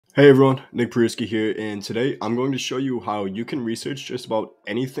Hey everyone, Nick Peruski here, and today I'm going to show you how you can research just about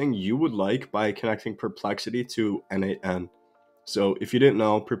anything you would like by connecting Perplexity to n8n. So if you didn't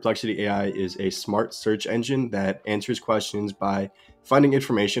know, Perplexity AI is a smart search engine that answers questions by finding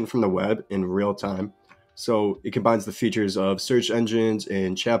information from the web in real time. So it combines the features of search engines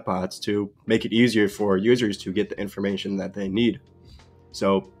and chatbots to make it easier for users to get the information that they need.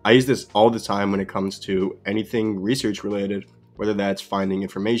 So I use this all the time when it comes to anything research related, whether that's finding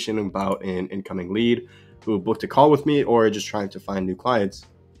information about an incoming lead who booked a call with me or just trying to find new clients.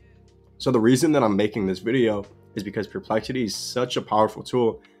 So the reason that I'm making this video is because Perplexity is such a powerful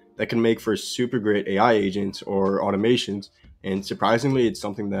tool that can make for super great AI agents or automations. And surprisingly, it's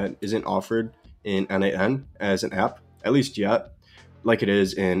something that isn't offered in n8n as an app, at least yet, like it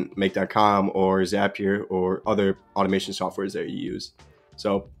is in make.com or Zapier or other automation softwares that you use.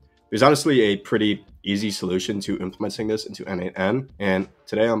 So there's honestly a pretty easy solution to implementing this into n8n, and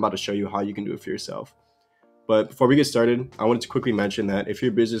today I'm about to show you how you can do it for yourself. But before we get started, I wanted to quickly mention that if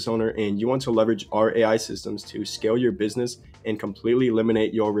you're a business owner and you want to leverage our AI systems to scale your business and completely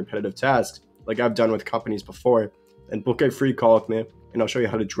eliminate your repetitive tasks, like I've done with companies before, then book a free call with me and I'll show you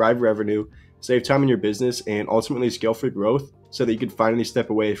how to drive revenue, save time in your business, and ultimately scale for growth so that you can finally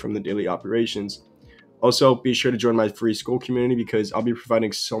step away from the daily operations. Also, be sure to join my free school community because I'll be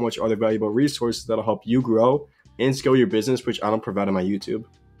providing so much other valuable resources that'll help you grow and scale your business, which I don't provide on my YouTube.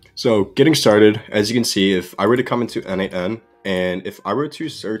 So getting started, as you can see, if I were to come into n8n and if I were to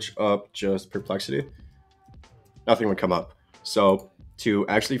search up just Perplexity, nothing would come up. So to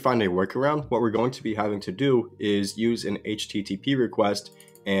actually find a workaround, what we're going to be having to do is use an HTTP request,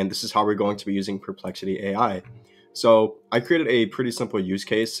 and this is how we're going to be using Perplexity AI. So I created a pretty simple use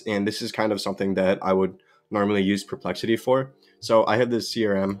case, and this is kind of something that I would normally use Perplexity for. So I have this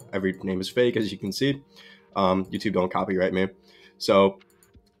CRM, every name is fake, as you can see. YouTube don't copyright me. So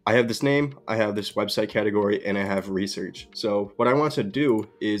I have this name, I have this website category, and I have research. So what I want to do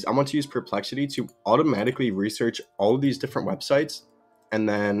is I want to use Perplexity to automatically research all of these different websites, and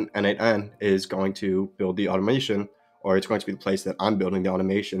then n8n is going to build the automation, or it's going to be the place that I'm building the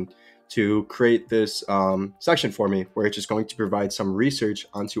automation to create this section for me where it's just going to provide some research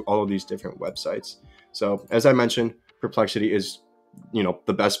onto all of these different websites. So as I mentioned, Perplexity is,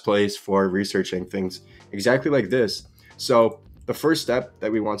 the best place for researching things exactly like this. So the first step that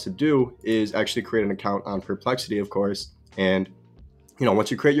we want to do is actually create an account on Perplexity, of course. And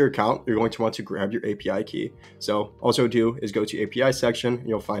once you create your account, you're going to want to grab your API key. So also do is go to API section,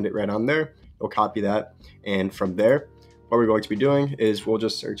 you'll find it right on there. You'll copy that, and from there, what we're going to be doing is we'll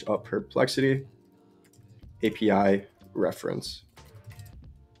just search up Perplexity API reference.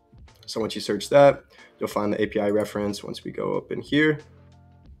 So once you search that, you'll find the API reference. Once we go up in here,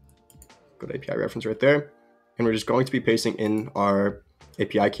 go to API reference right there. And we're just going to be pasting in our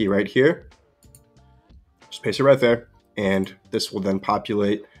API key right here. Just paste it right there. And this will then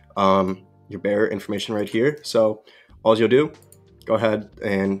populate your bare information right here. So all you'll do, go ahead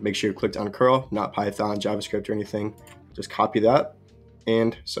and make sure you clicked on curl, not Python, JavaScript, or anything. Just copy that.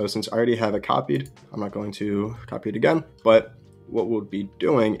 And so since I already have it copied, I'm not going to copy it again. But what we'll be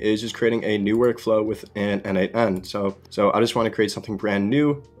doing is just creating a new workflow with an n8n. So I just want to create something brand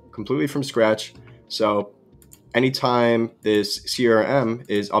new, completely from scratch. So anytime this CRM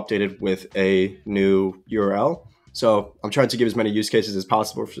is updated with a new URL, so I'm trying to give as many use cases as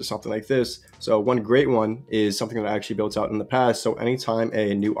possible for something like this. So one great one is something that I actually built out in the past. So anytime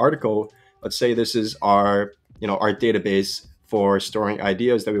a new article, let's say this is our database for storing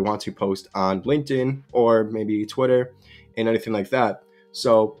ideas that we want to post on LinkedIn or maybe Twitter and anything like that.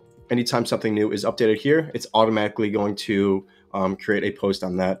 So anytime something new is updated here, it's automatically going to create a post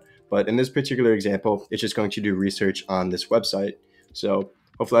on that. But in this particular example, it's just going to do research on this website. So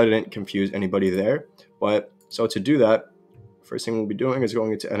hopefully I didn't confuse anybody there. But so to do that, first thing we'll be doing is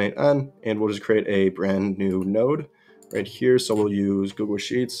going into n8n, and we'll just create a brand new node right here. So we'll use Google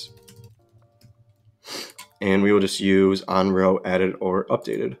Sheets, and we will just use on row added or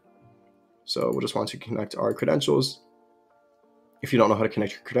updated. So we'll just want to connect our credentials. If you don't know how to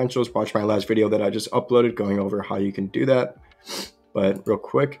connect your credentials, watch my last video that I just uploaded going over how you can do that. But real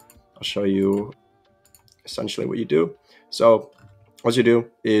quick, I'll show you essentially what you do. So what you do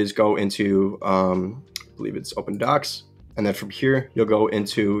is go into, I believe it's Open Docs. And then from here, you'll go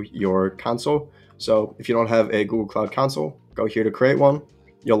into your console. So if you don't have a Google Cloud console, go here to create one.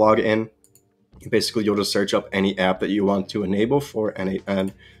 You'll log in. Basically, you'll just search up any app that you want to enable for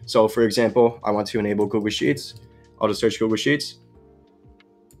n8n. So for example, I want to enable Google Sheets. I'll just search Google Sheets,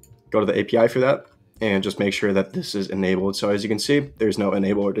 go to the API for that, and just make sure that this is enabled. So as you can see, there's no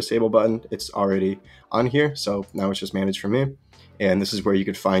enable or disable button. It's already on here. So now it's just managed for me. and this is where you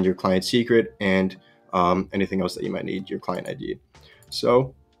could find your client secret and anything else that you might need, your client ID.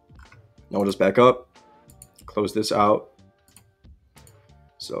 So now we'll just back up, close this out.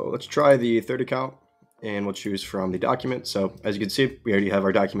 So let's try the third account, and we'll choose from the document. So as you can see, we already have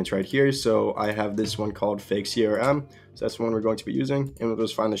our documents right here. So I have this one called fake CRM. So that's the one we're going to be using, and we'll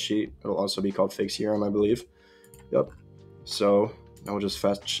just find the sheet. It'll also be called fake CRM, I believe. Yep. So now we'll just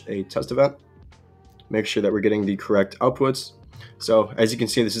fetch a test event. Make sure that we're getting the correct outputs. So as you can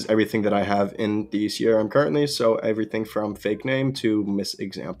see, this is everything that I have in the CRM currently. So everything from fake name to miss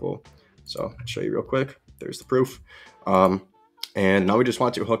example. So I'll show you real quick. There's the proof. And now we just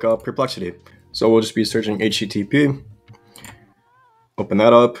want to hook up Perplexity. So we'll just be searching HTTP, open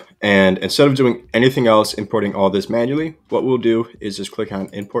that up, and instead of doing anything else, importing all this manually, what we'll do is just click on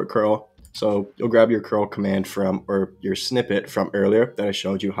import curl. So you'll grab your curl command from, or your snippet from earlier that I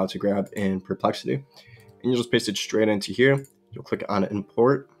showed you how to grab in Perplexity, and you'll just paste it straight into here. You'll click on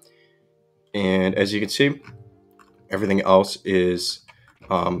import, and as you can see, everything else is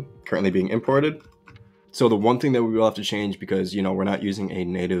currently being imported. So the one thing that we will have to change, because we're not using a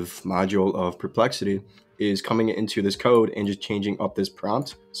native module of Perplexity, is coming into this code and just changing up this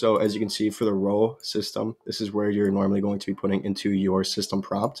prompt. So as you can see, for the role system, this is where you're normally going to be putting into your system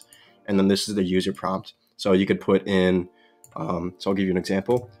prompt, and then this is the user prompt. So you could put in, so I'll give you an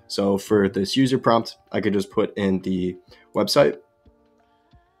example. So for this user prompt, I could just put in the website.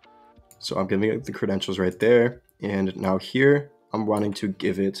 So I'm giving it the credentials right there, and now here I'm wanting to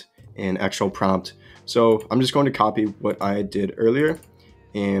give it an actual prompt. So I'm just going to copy what I did earlier,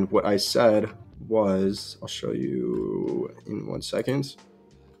 and what I said was, I'll show you in 1 second.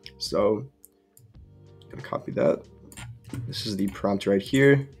 So I'm gonna copy that. This is the prompt right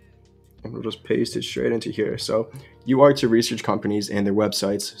here, and we'll just paste it straight into here. So you are to research companies and their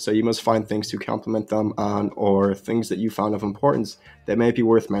websites, so you must find things to compliment them on, or things that you found of importance that may be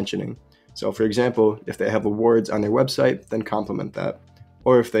worth mentioning. So for example, if they have awards on their website, then compliment that.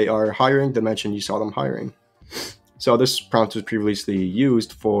 Or if they are hiring, then mention you saw them hiring. So this prompt was previously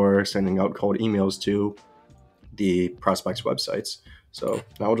used for sending out cold emails to the prospects' websites. So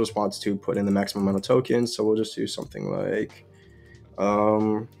now we'll just want to put in the maximum amount of tokens. So we'll just do something like,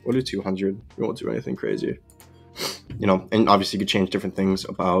 we'll do 200. We won't do anything crazy. And obviously you could change different things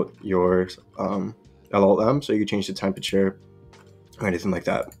about your LLM. So you could change the temperature or anything like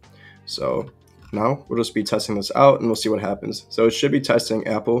that. So now we'll just be testing this out, and we'll see what happens. So it should be testing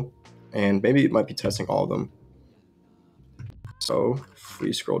Apple, and maybe it might be testing all of them. So if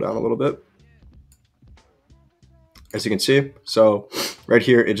we scroll down a little bit, as you can see, so right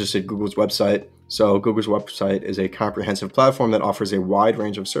here, it just said Google's website. So Google's website is a comprehensive platform that offers a wide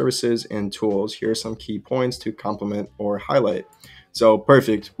range of services and tools. Here are some key points to complement or highlight. So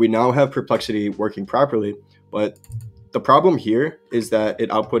perfect. We now have Perplexity working properly, but the problem here is that it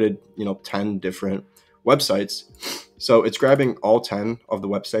outputted, 10 different websites. So it's grabbing all 10 of the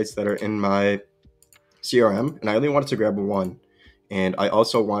websites that are in my CRM, and I only wanted to grab one. And I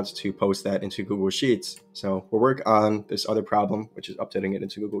also want to post that into Google Sheets. So we'll work on this other problem, which is updating it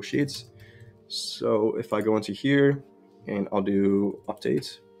into Google Sheets. So if I go into here, and I'll do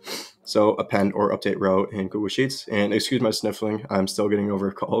update. So append or update row in Google Sheets. And excuse my sniffling, I'm still getting over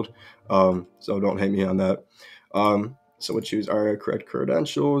a cold. So don't hate me on that. So we'll choose our correct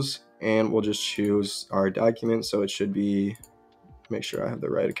credentials, and we'll just choose our document. So it should be, make sure I have the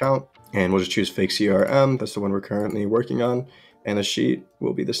right account, and we'll just choose fake CRM. That's the one we're currently working on. And the sheet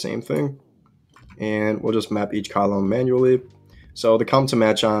will be the same thing. And we'll just map each column manually. So the column to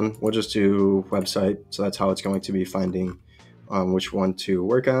match on, we'll just do website. So that's how it's going to be finding which one to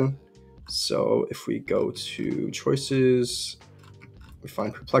work on. So if we go to choices, we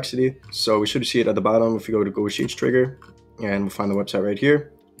find Perplexity. So we should see it at the bottom. If we go to Google Sheets trigger, and we'll find the website right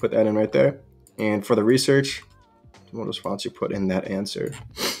here, put that in right there. And for the research, we'll just want to put in that answer.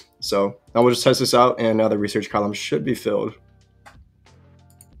 So now we'll just test this out, and now the research column should be filled.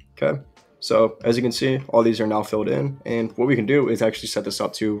 Okay, so as you can see, all these are now filled in, and what we can do is actually set this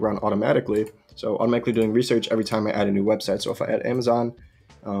up to run automatically. So automatically doing research every time I add a new website. So if I add Amazon,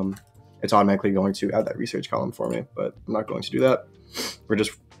 it's automatically going to add that research column for me, but I'm not going to do that. We're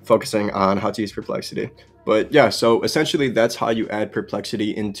just focusing on how to use Perplexity. But yeah, so essentially that's how you add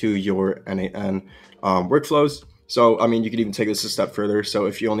Perplexity into your n8n workflows. So, I mean, you could even take this a step further. So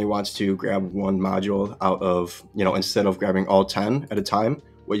if you only want to grab one module out of, instead of grabbing all 10 at a time,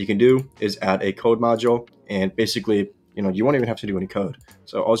 what you can do is add a code module, and basically, you won't even have to do any code.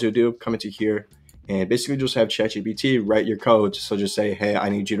 So all you'll do, come into here, and basically just have ChatGPT write your code. So just say, hey, I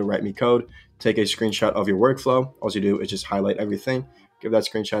need you to write me code. Take a screenshot of your workflow. All you do is just highlight everything, give that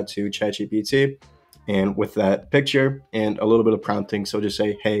screenshot to ChatGPT, and with that picture and a little bit of prompting. So just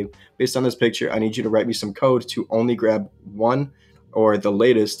say, hey, based on this picture, I need you to write me some code to only grab one or the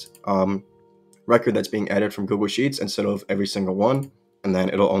latest record that's being added from Google Sheets instead of every single one, and then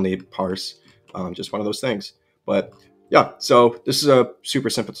it'll only parse just one of those things. But yeah, so this is a super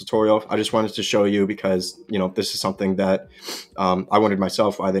simple tutorial. I just wanted to show you because, you know, this is something that I wondered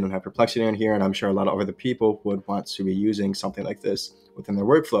myself why they don't have Perplexity on here, and I'm sure a lot of other people would want to be using something like this within their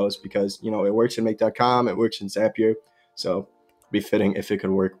workflows because, you know, it works in Make.com, it works in Zapier, so it'd be fitting if it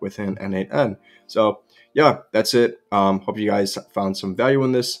could work within n8n. So yeah, that's it. Hope you guys found some value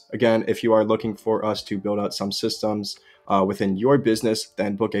in this. Again, if you are looking for us to build out some systems within your business,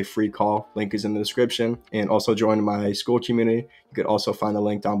 then book a free call. Link is in the description. And also join my school community. You could also find the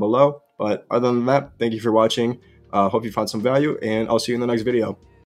link down below. But other than that, thank you for watching. Hope you found some value, and I'll see you in the next video.